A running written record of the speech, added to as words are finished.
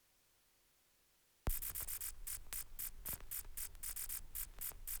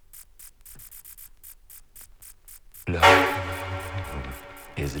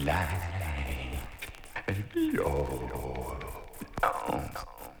is like your love.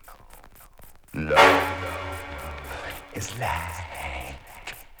 Love is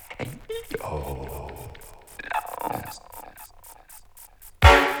like your love.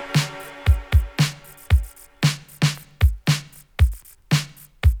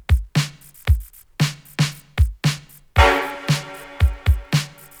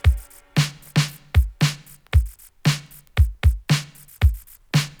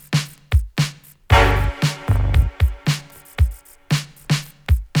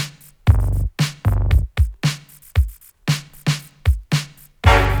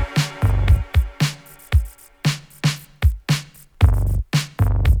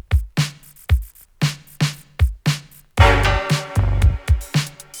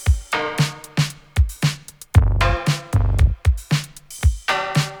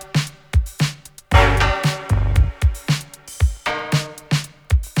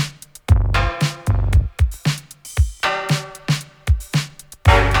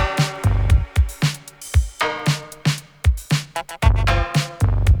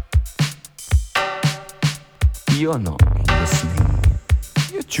 You're not listening,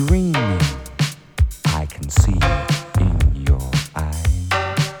 you're dreaming. I can see it in your eyes.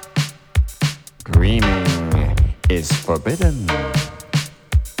 Dreaming is forbidden.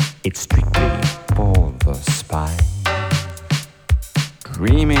 It's strictly for the spy.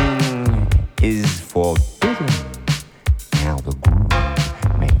 Dreaming is forbidden. Now the groom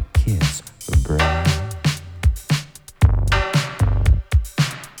may kiss the bride.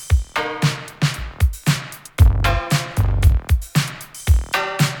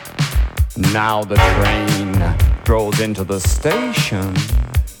 Now the train rolls into the station.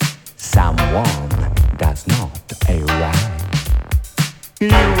 Someone does not arrive. You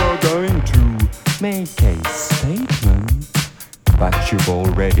are going to make a statement, but you've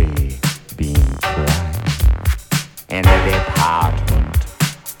already been tried. In the department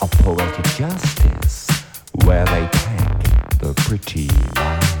of poetic justice, where they pack the pretty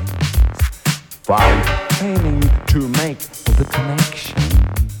lines, found failing to make the connection,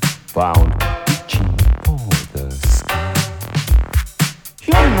 found reaching for the sky.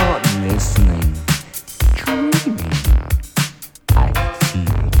 You're not listening, dreaming. I can see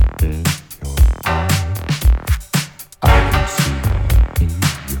it in your eyes. I can see it in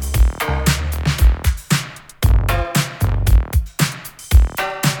your eyes.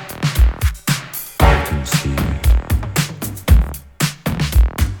 I can see it.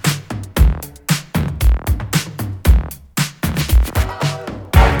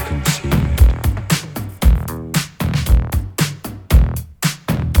 I can see it.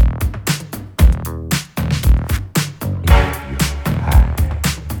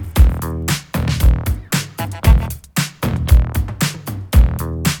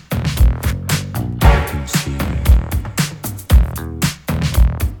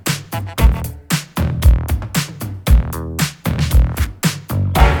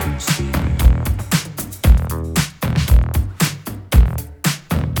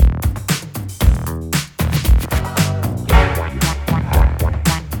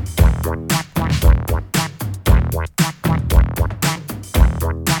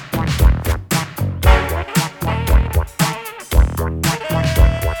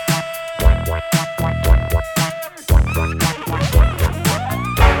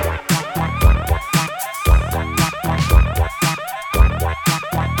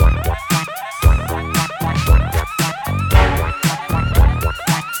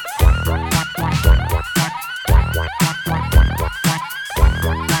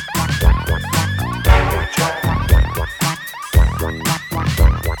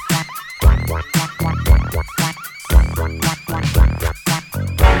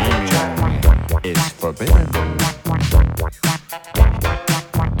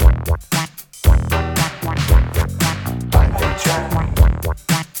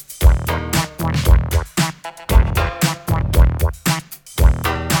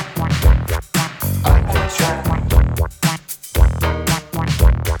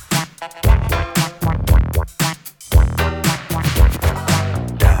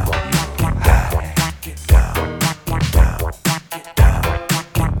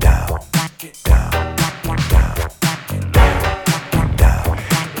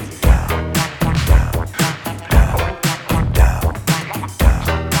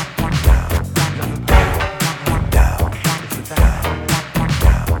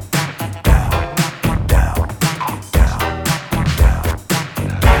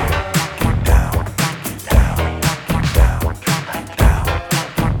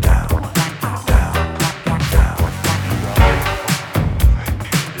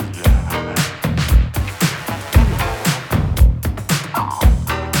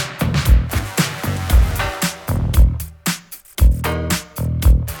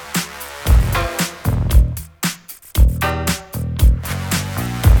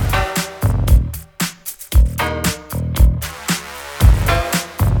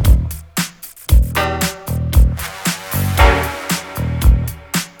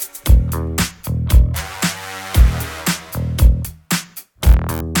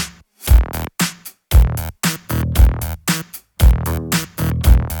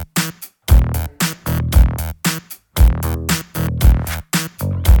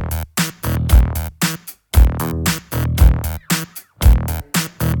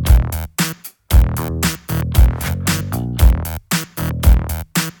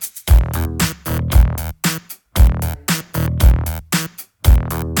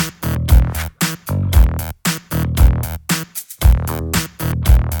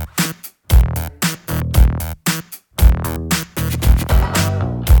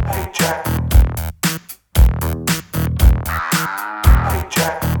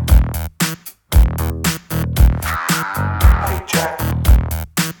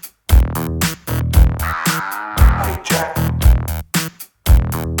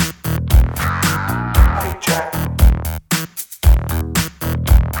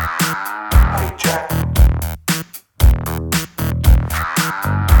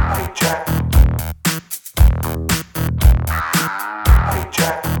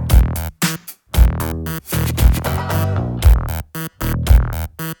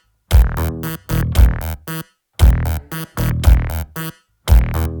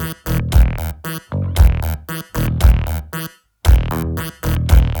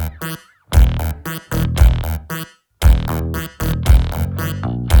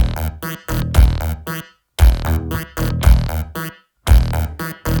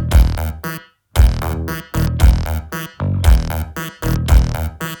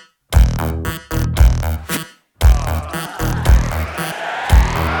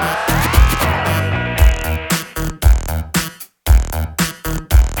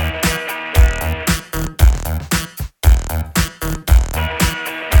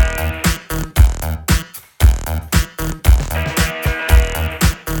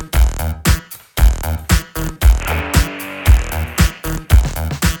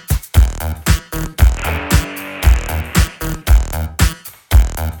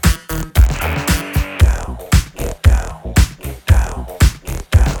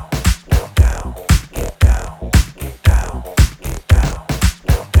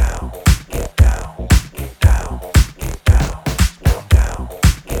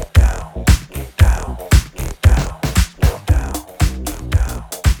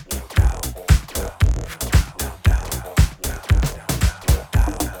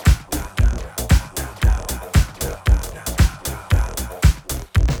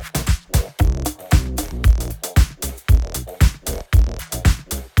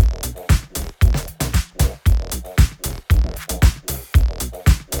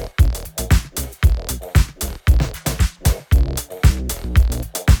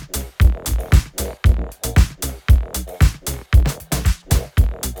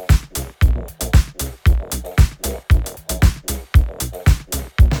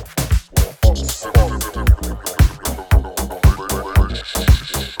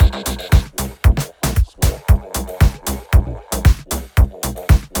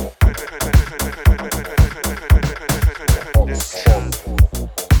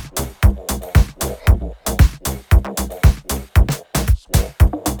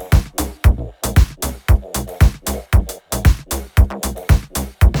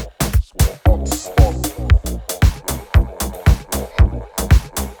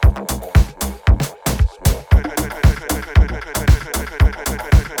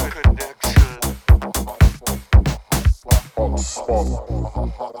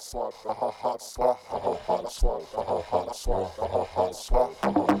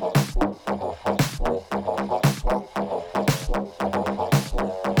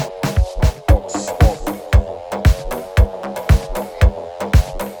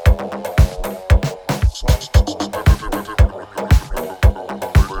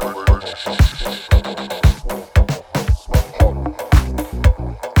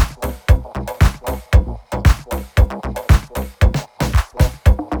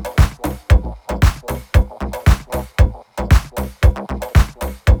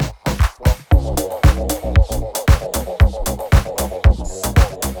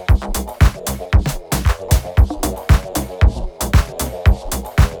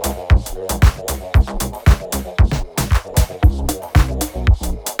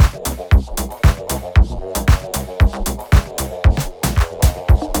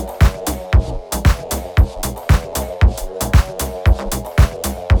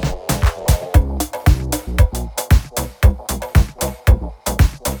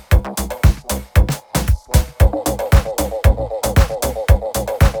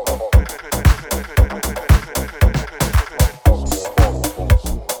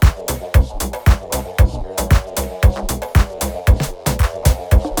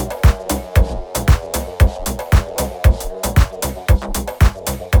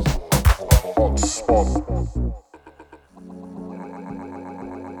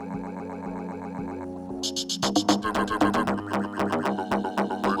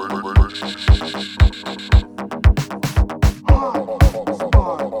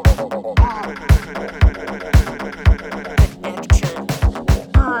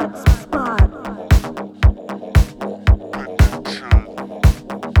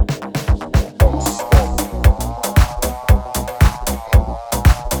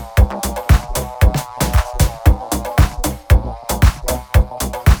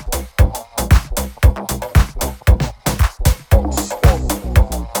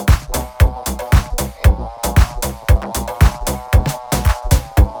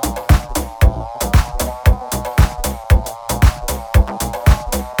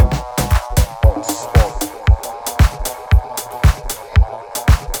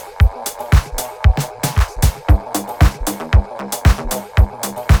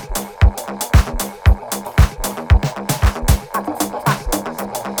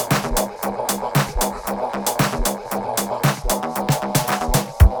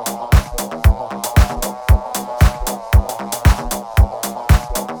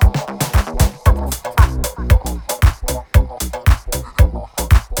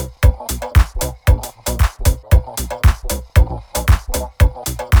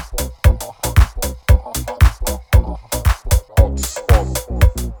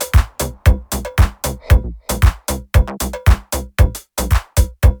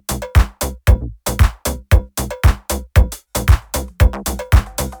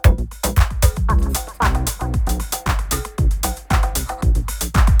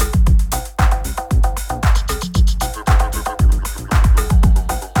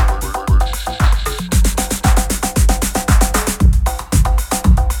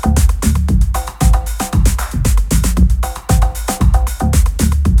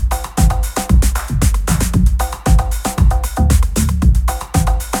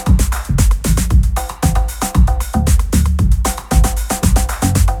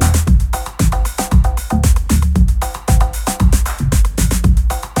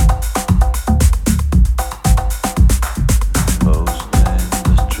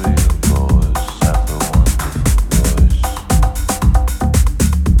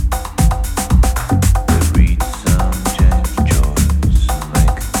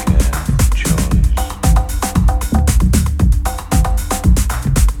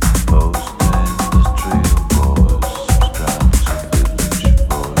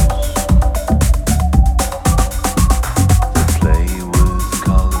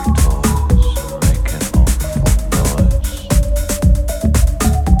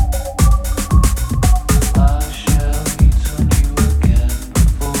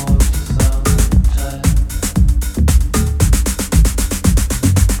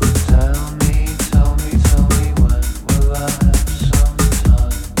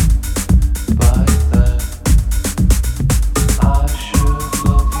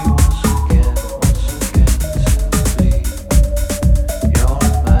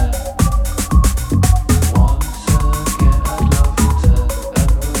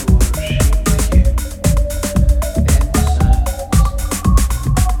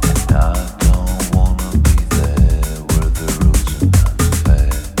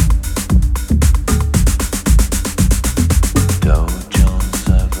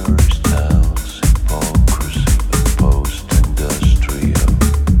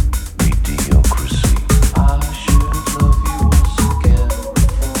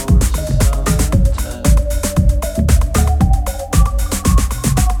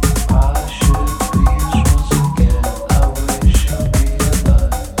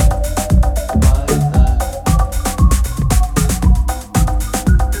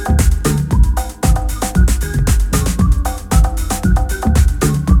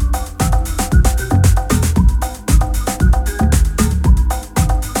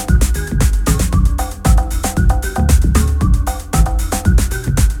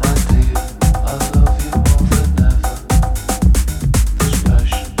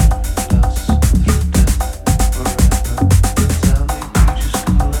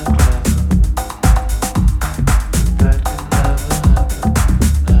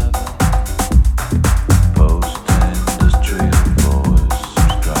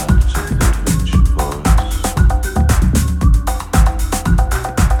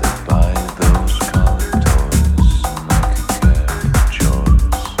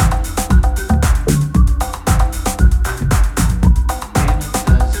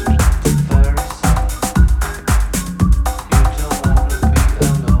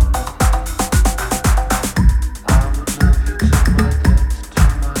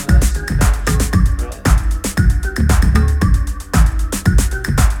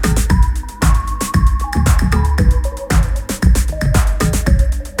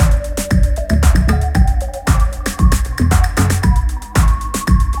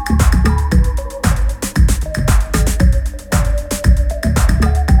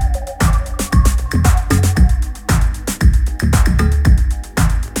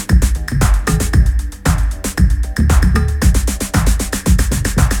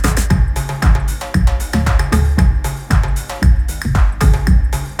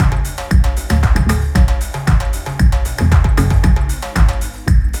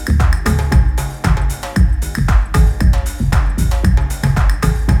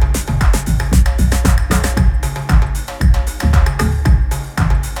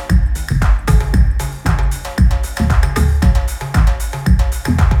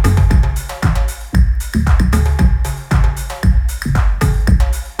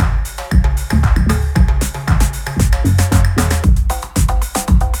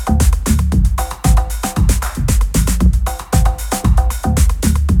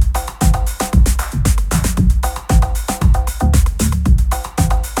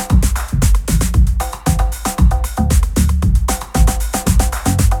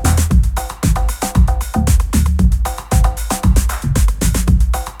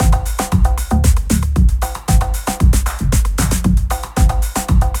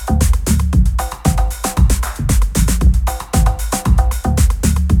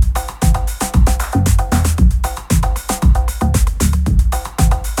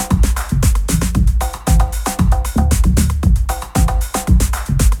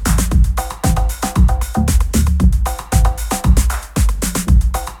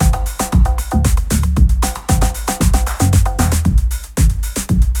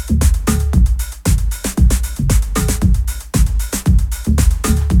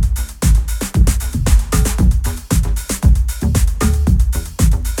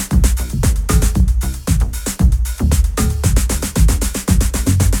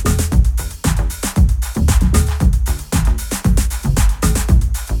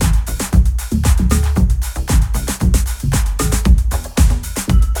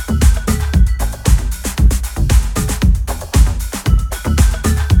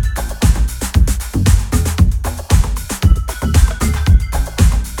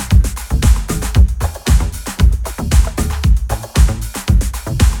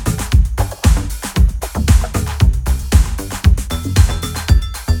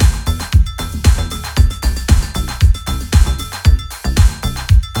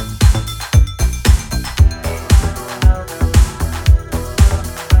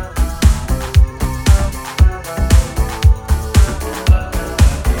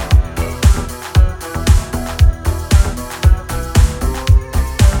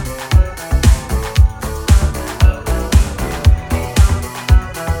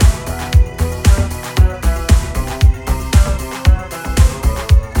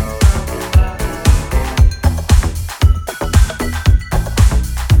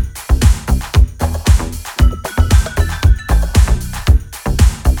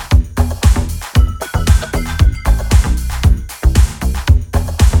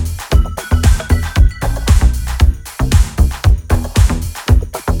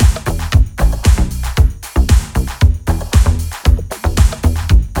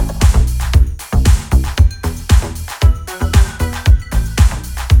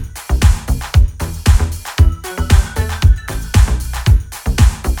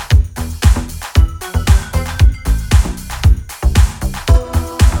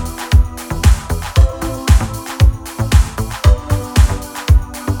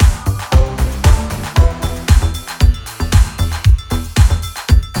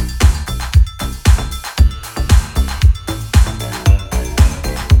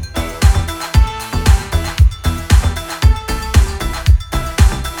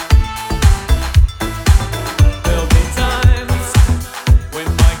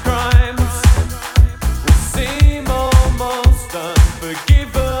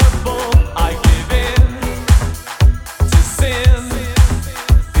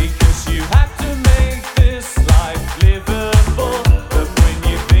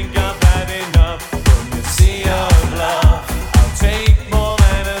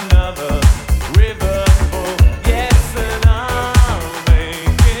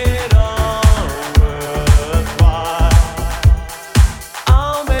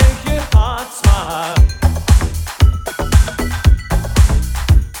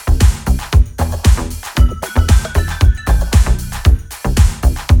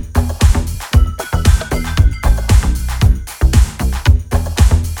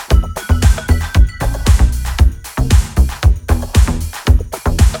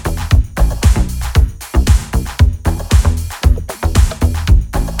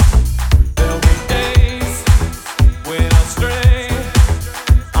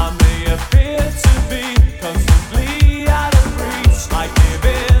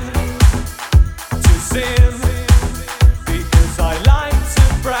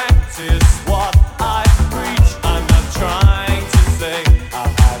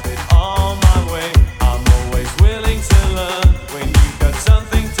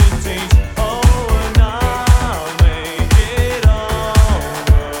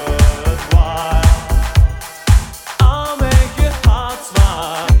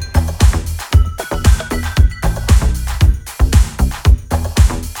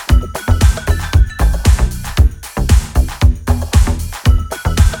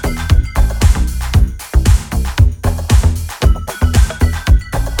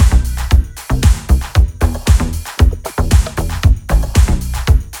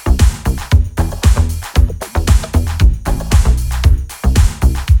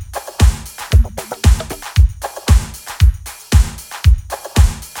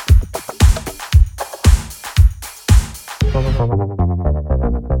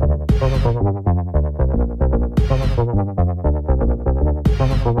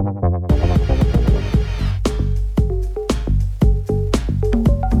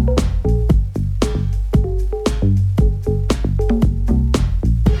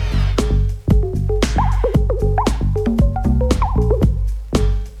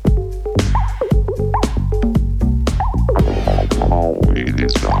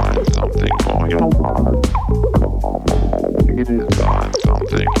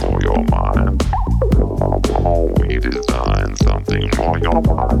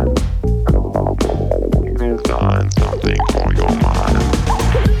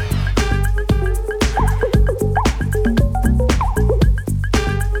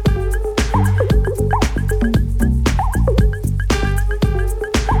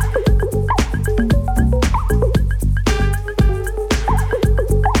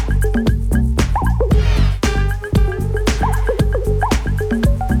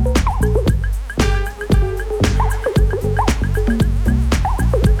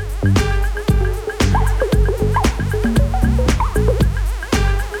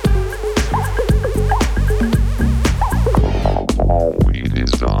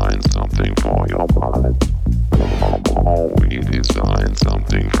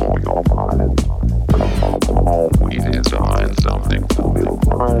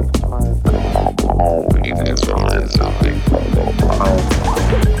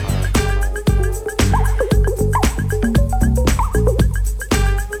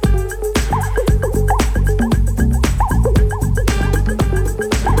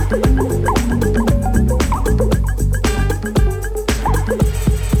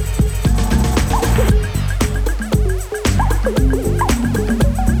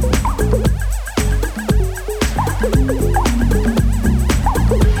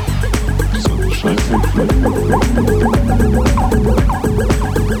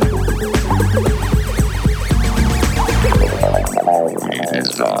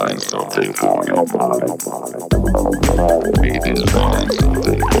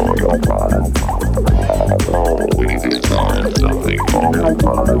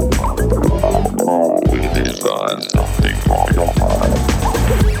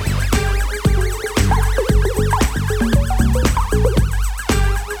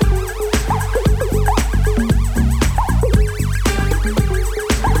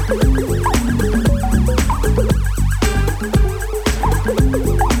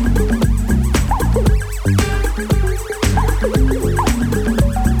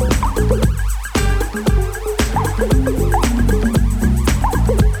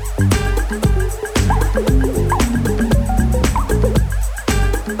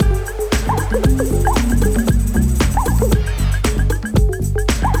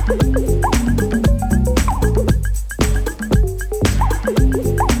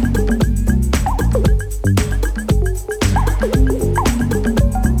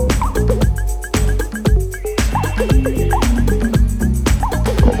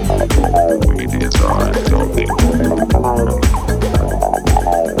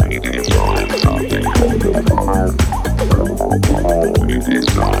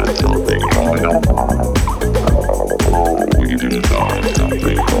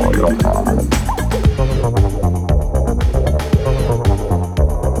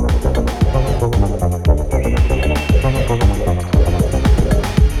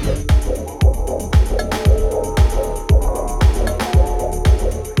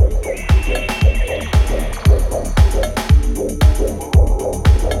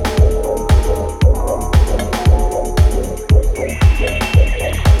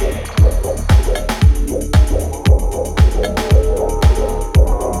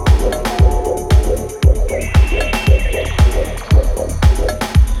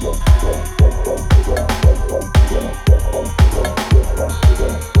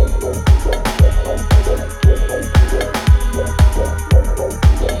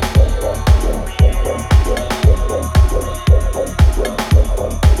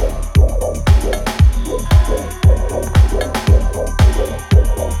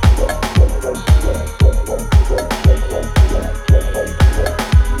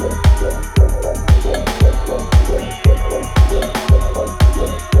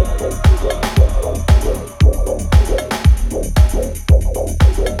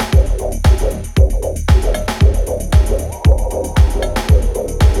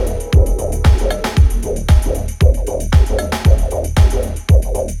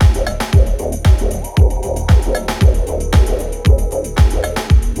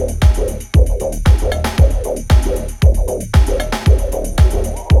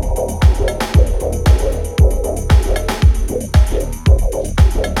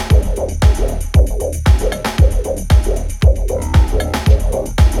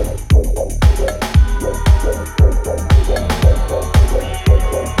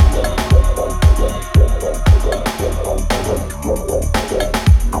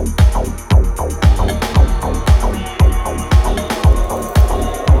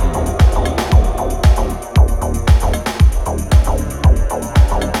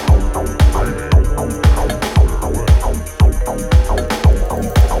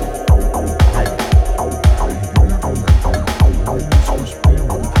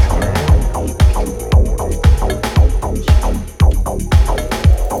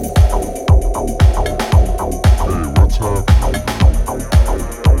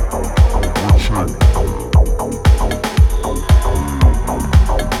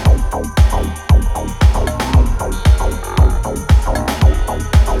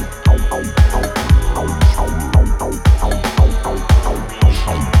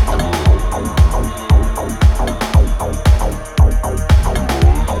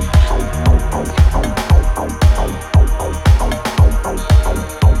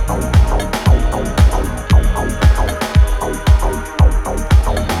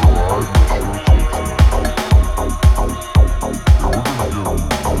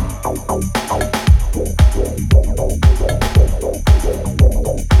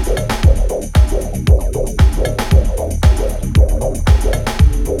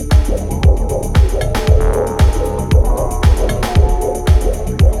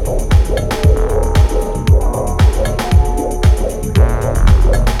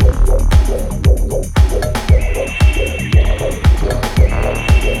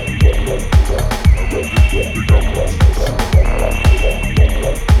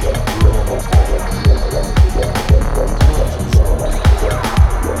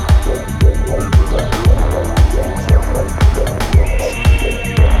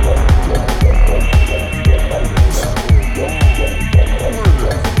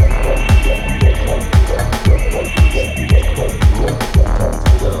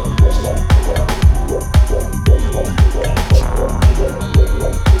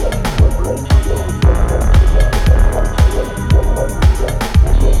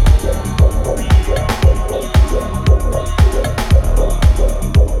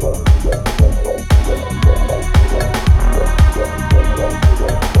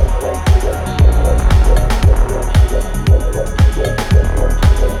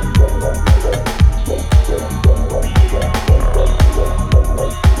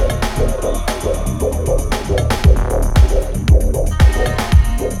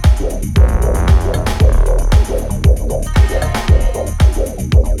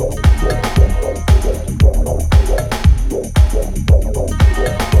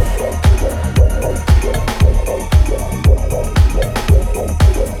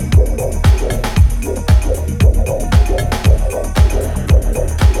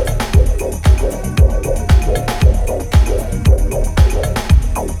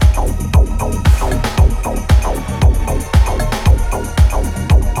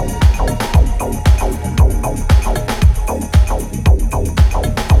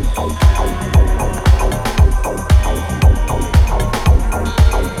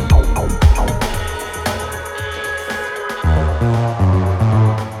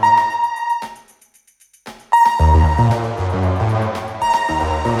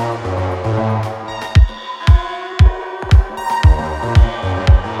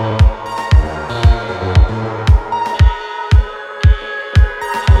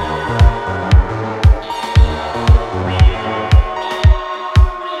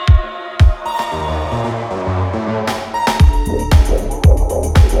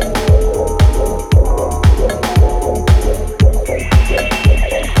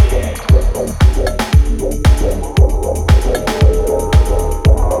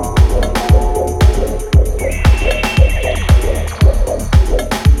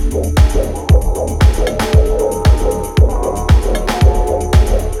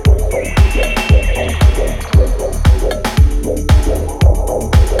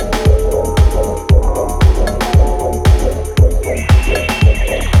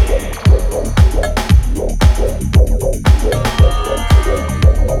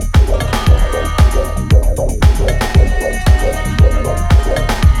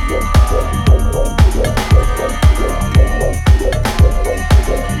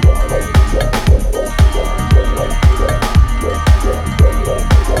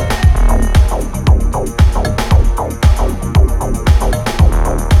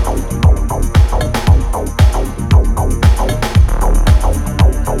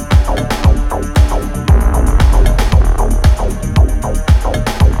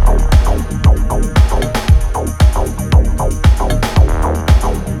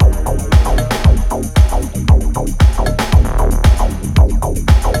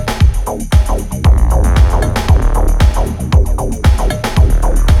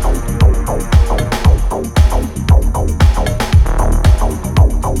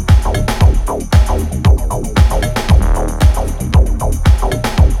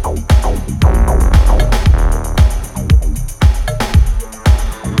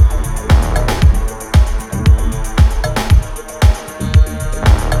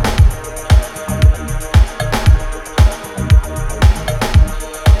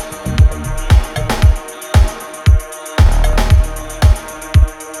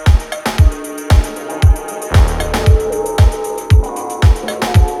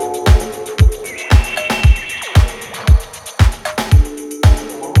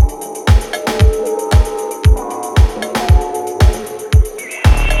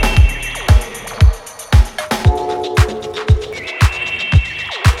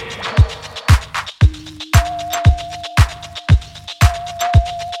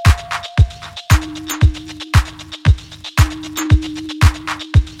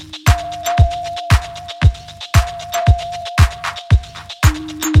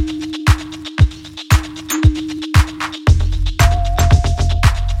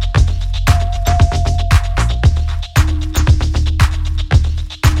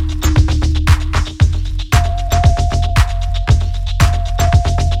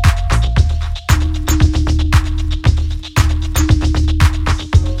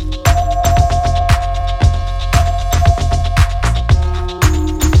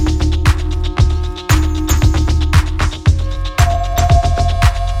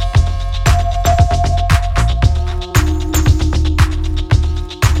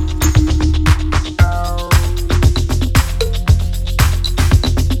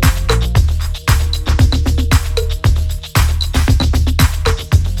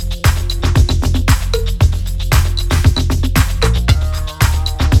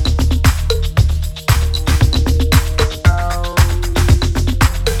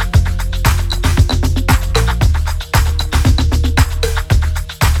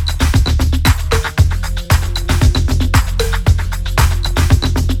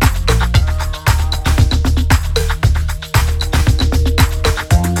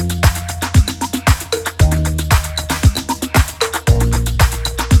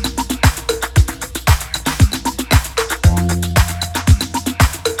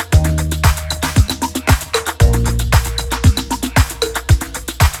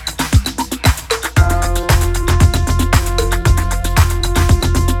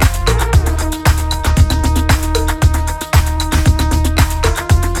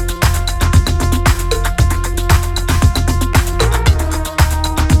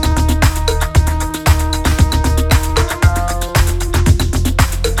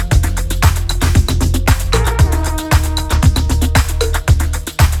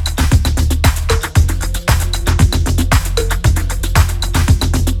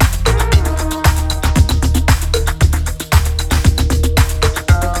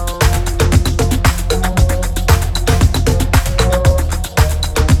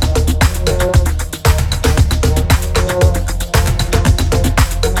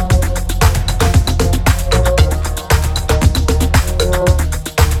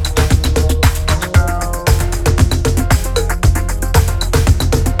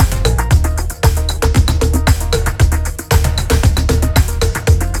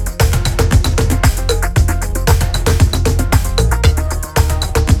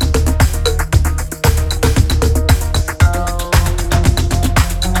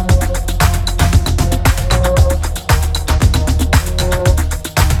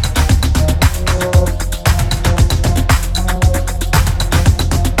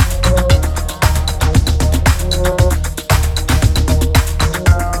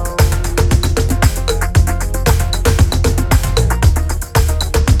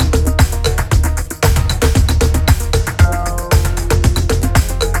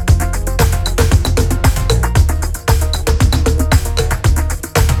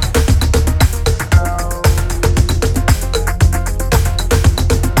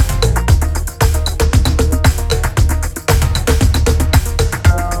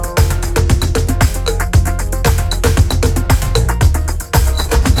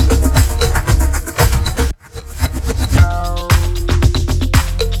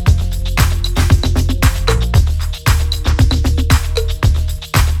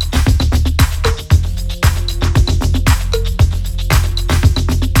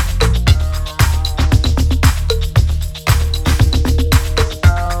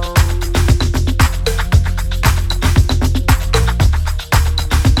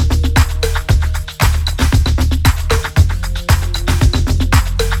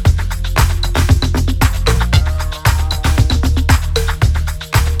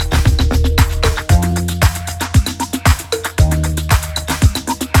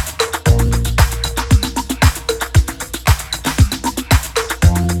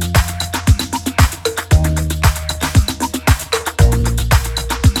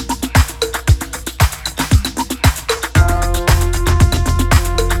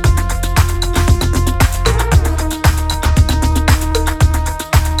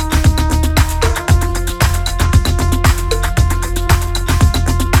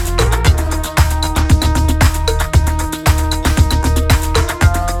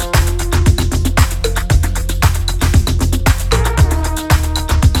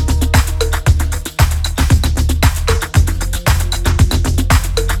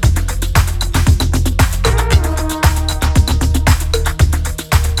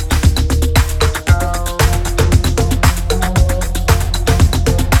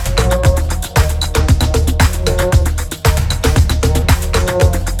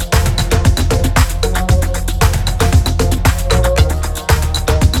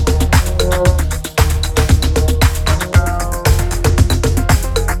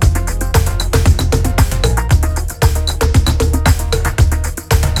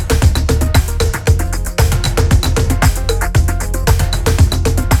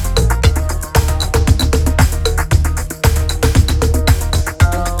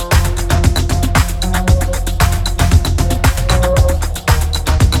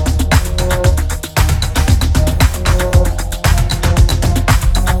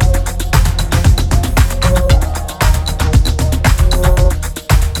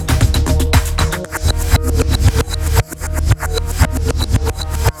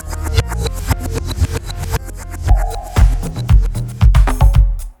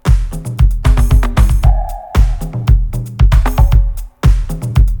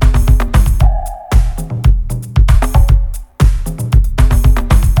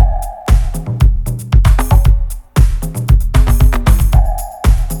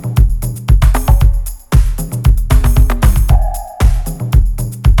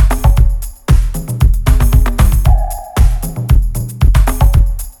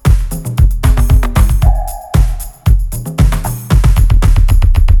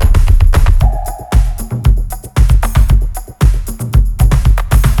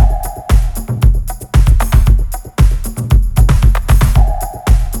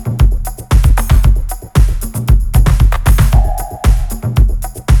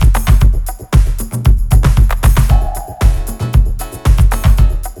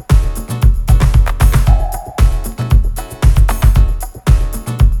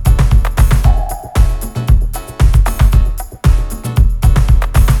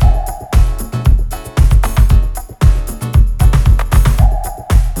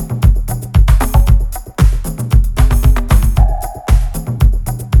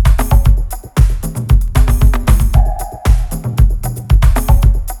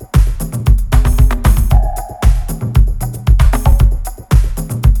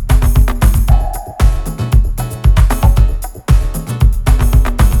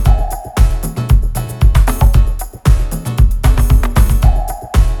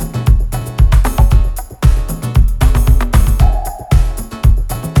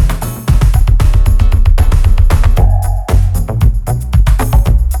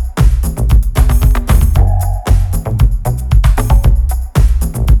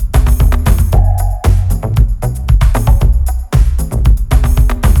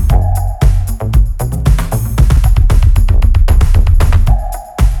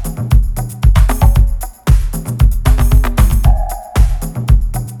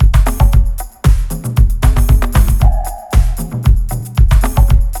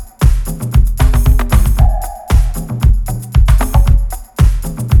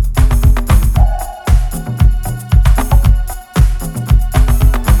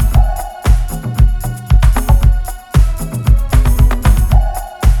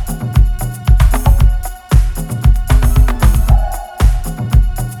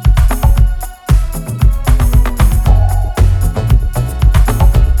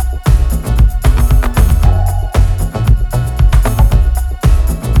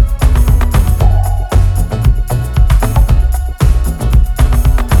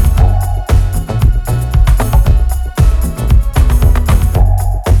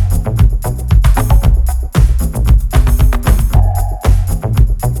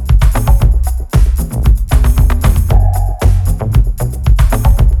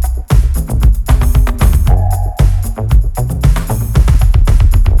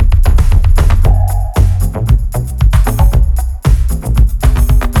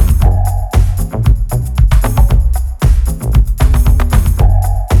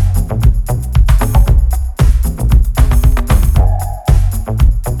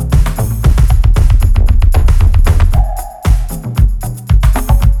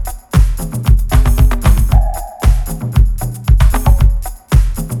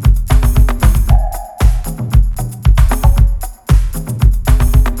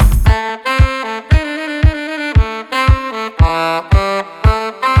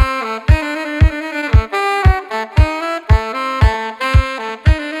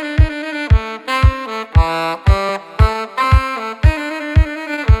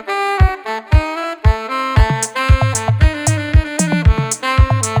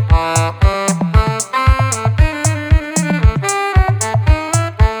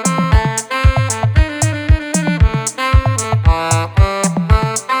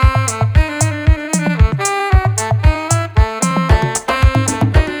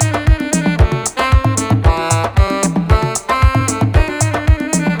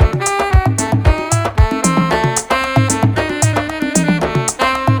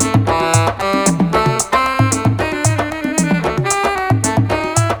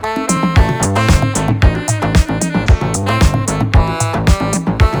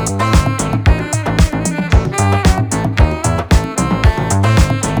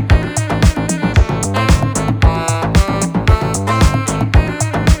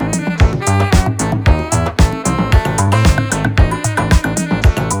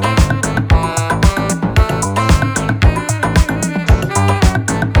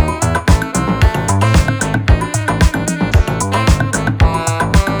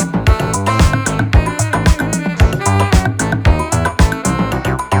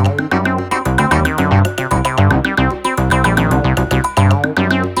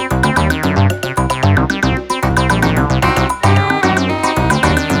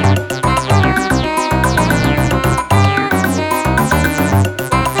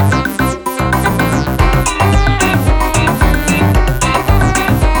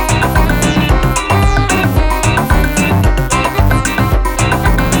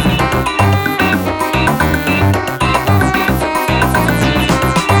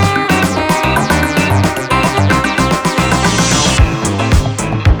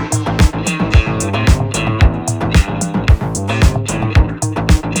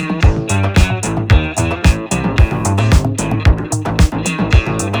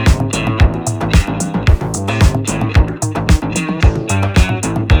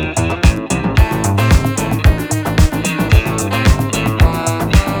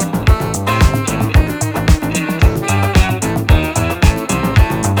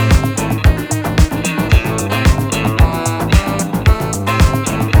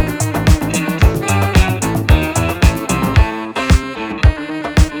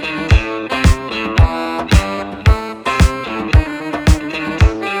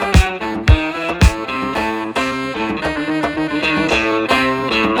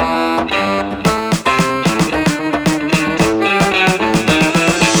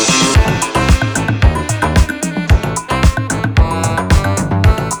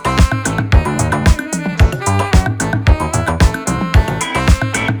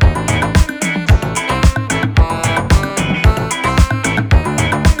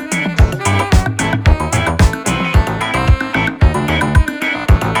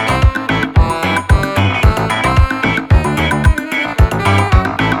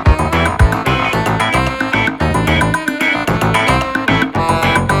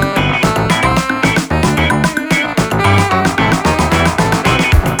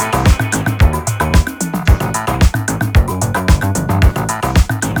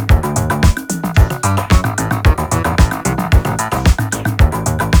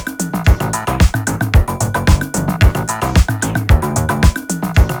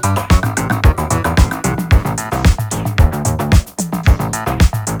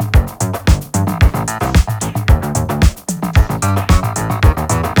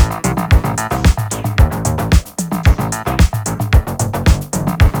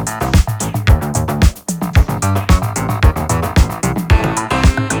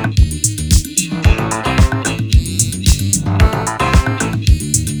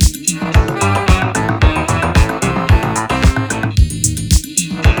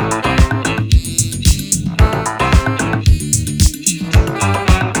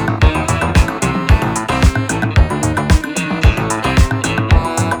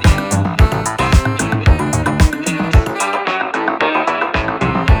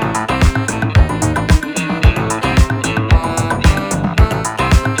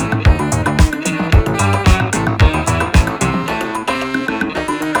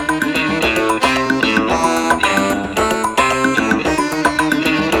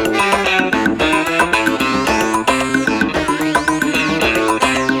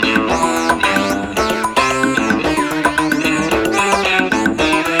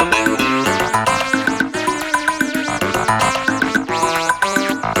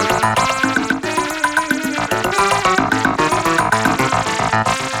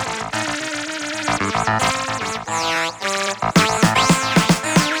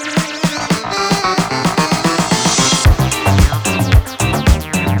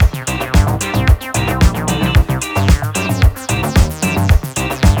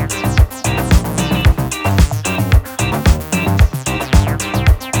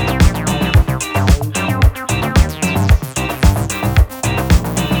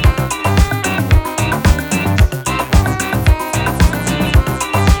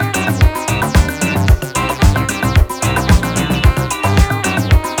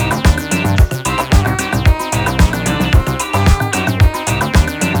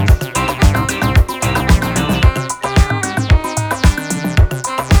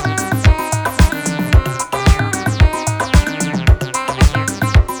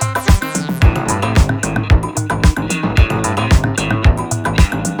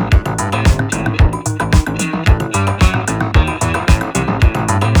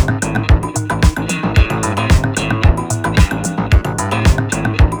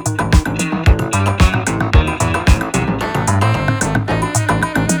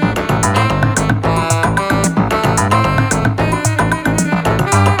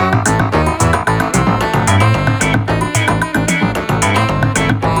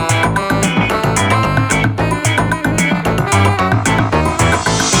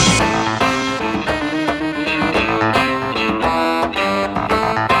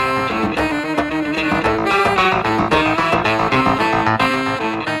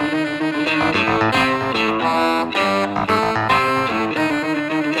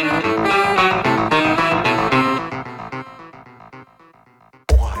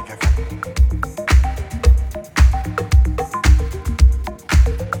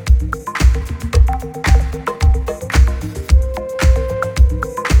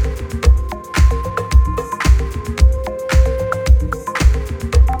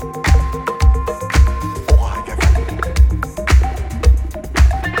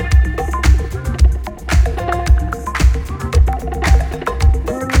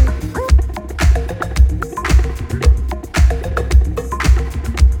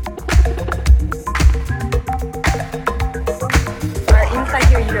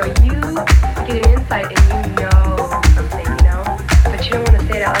 you get an insight and you know something, but you don't want to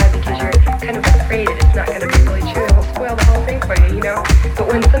say it out loud because you're kind of afraid that it's not going to be really true. It'll spoil the whole thing for you. But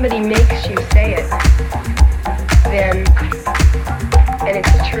when somebody makes you say it, then, and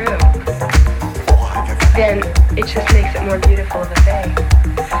it's true, then it just makes it more beautiful of a thing. Do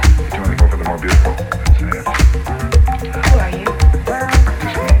you want to go for the more beautiful? Say it. Who are you?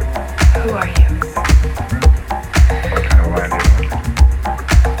 Just me. Who are you? What kind of line do you want?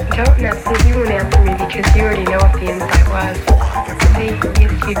 Don't answer. You won't answer me because you already know what the insight was. See,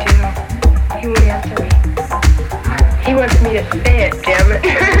 yes you do. He won't answer me. He wants me to say it, damn it.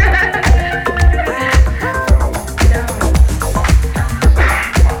 No.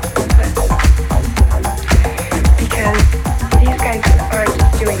 Because these guys aren't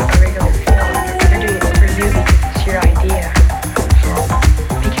just doing a regular film. They're doing it for you because it's your idea. So?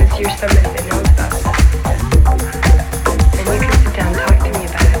 Because you're somebody that knows about this. And you can sit down and talk to me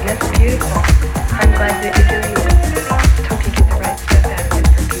about it. And that's beautiful. I'm glad that you're doing it. Just hope you get the right stuff out of it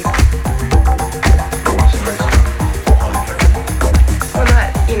for people. But what's the right stuff? Well,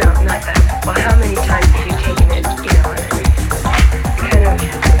 not that. Well, how many times have you taken it, and kind of,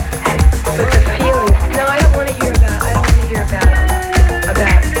 but the feelings, no, I don't want to hear about,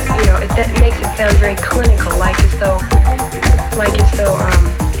 that makes it sound very clinical, like as though,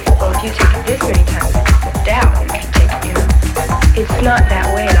 well, if you take it this many times, it's down, you can take it, It's not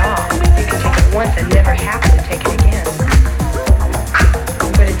that way at all. You can take it once and never have to take it again.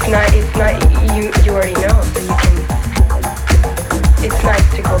 But it's not, you already know, so you can, it's nice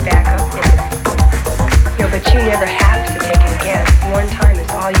to go back up there. But you never have to take it again. One time is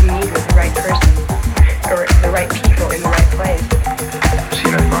all you need with the right person. Or the right people in the right place.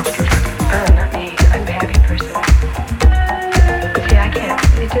 Seen any monsters lately? Oh, not me. I'm a happy person. See, I can't.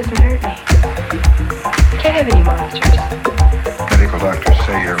 It doesn't hurt me. Can't have any monsters. Medical doctors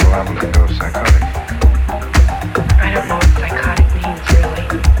say you're liable to go psychotic. I don't know what psychotic means, really,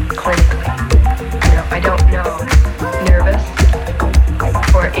 clinically. I don't know. Nervous?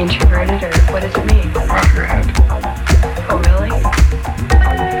 Or introverted? Or what does it mean? Off your head. Oh, really?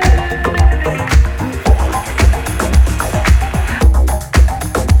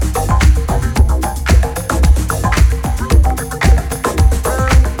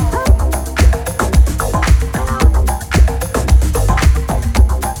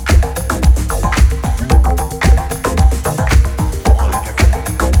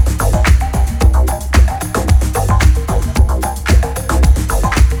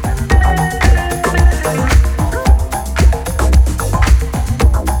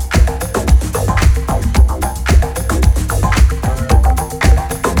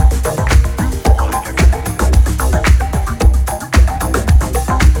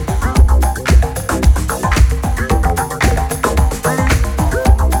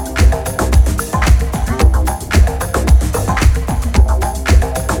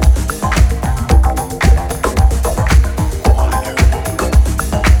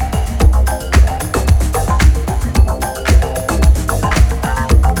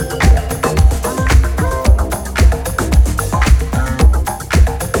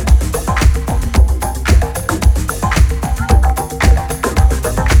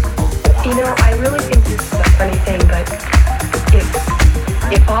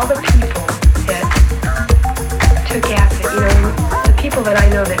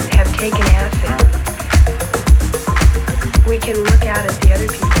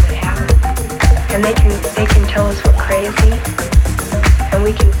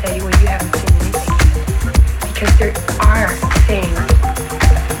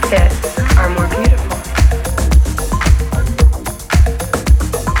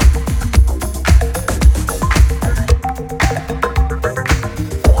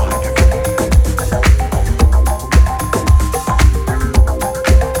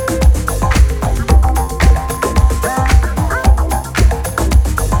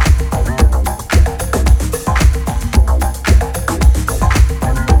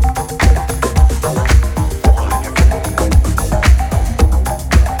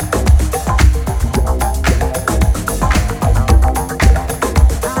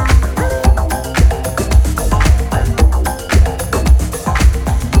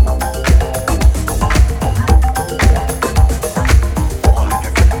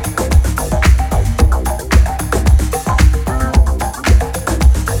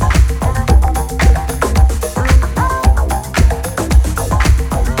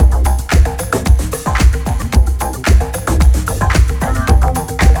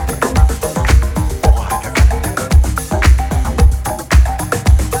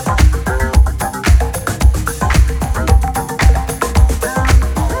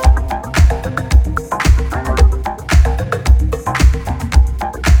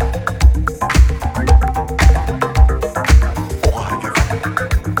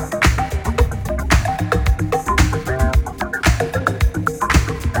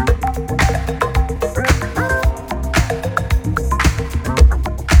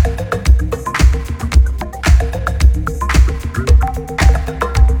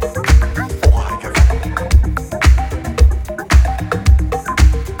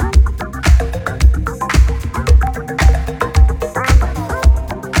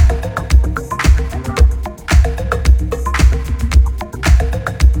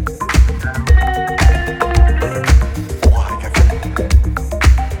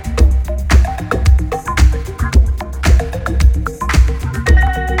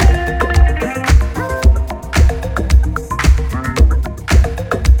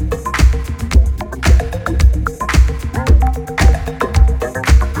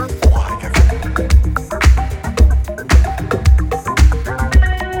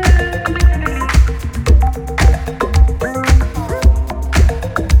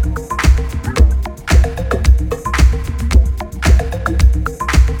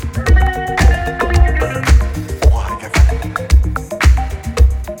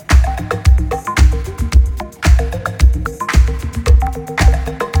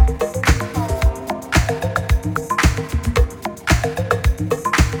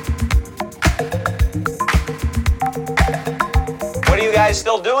 guys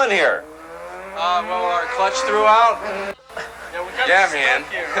still doing here? Well, our clutch threw out. Yeah, we kind of man.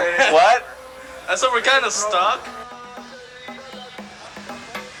 stuck here. What? I said we're kind of stuck.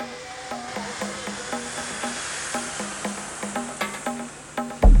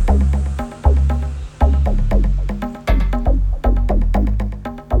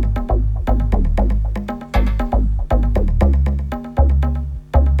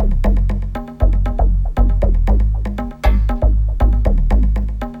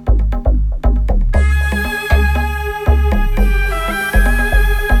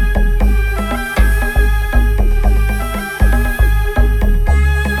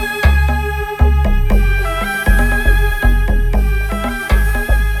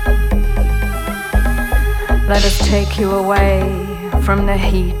 Let us take you away from the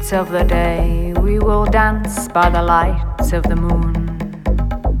heat of the day. We will dance by the light of the moon.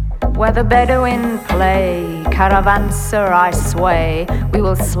 Where the Bedouin play, caravanser I sway. We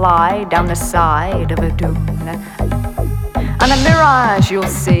will slide down the side of a dune. And a mirage you'll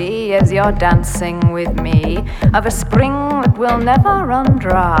see as you're dancing with me, of a spring that will never run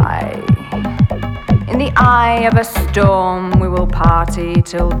dry. In the eye of a storm we will party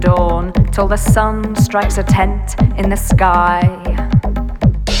till dawn, till the sun strikes a tent in the sky.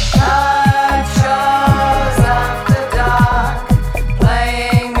 Churches after dark,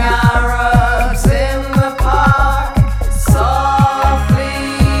 playing Arabs in the park, softly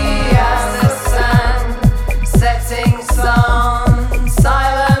as the sand, setting sun,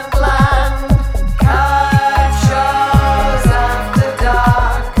 silent land. Churches after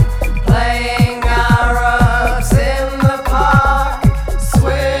dark, playing Arabs in the park,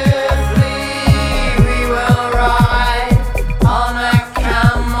 swiftly we will ride, on a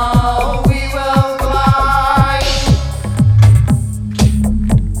camel we will glide.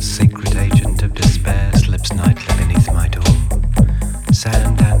 Secret agent of despair slips nightly beneath my door.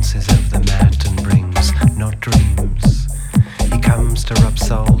 Sand dances over the mat and brings not dreams. He comes to rub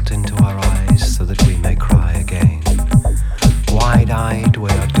salt into our eyes so that we may cry again. Wide-eyed we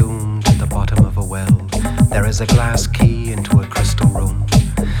are doomed at the bottom of a well. There is a glass key into a crystal room.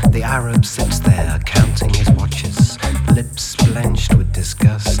 The Arab sits there counting his watches, lips blenched with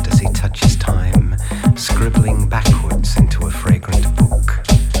disgust as he touches time, scribbling backwards into a fragrant book,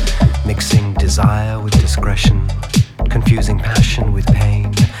 mixing desire with discretion, confusing passion with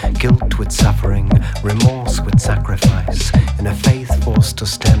pain, guilt with suffering, remorse with sacrifice, in a faith forced to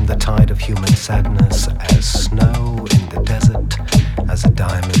stem the tide of human sadness as snow in the desert, as a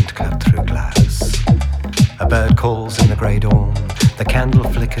diamond cut through glass. A bird calls in the grey dawn, the candle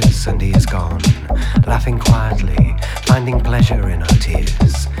flickers and he is gone, laughing quietly, finding pleasure in our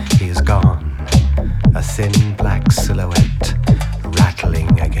tears. He is gone, a thin black silhouette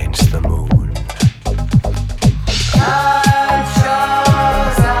rattling against the moon.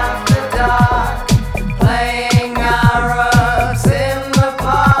 Churches after dark, playing Arabs in the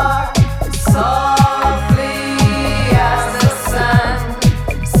park, softly as the sand,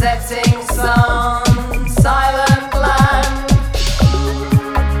 setting sun, silent land.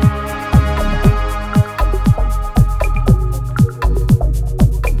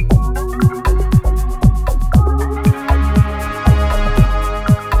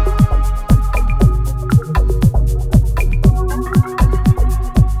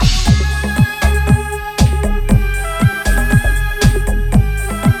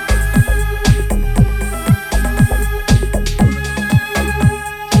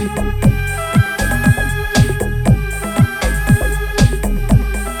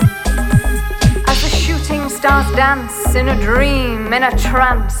 As the shooting stars dance in a dream, in a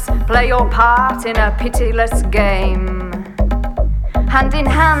trance, play your part in a pitiless game. Hand in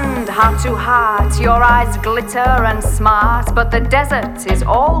hand, heart to heart, your eyes glitter and smart, but the desert is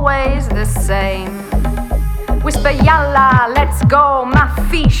always the same. Whisper yalla, let's go, ma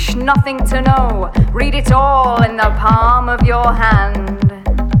fiche, nothing to know. Read it all in the palm of your hand.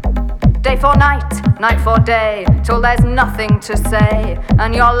 Day for night, night for day, till there's nothing to say,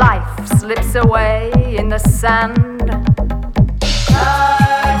 and your life slips away in the sand.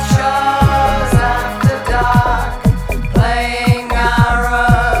 Churches after dark, playing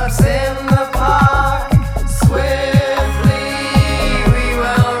Arabs in the park, swiftly we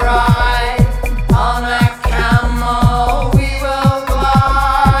will ride, on a camel we will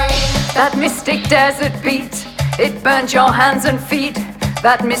glide. That mystic desert beat, it burnt your hands and feet.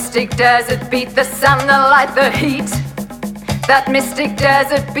 That mystic desert beat, the sun, the light, the heat. That mystic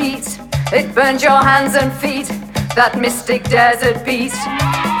desert beat, it burned your hands and feet. That mystic desert beat.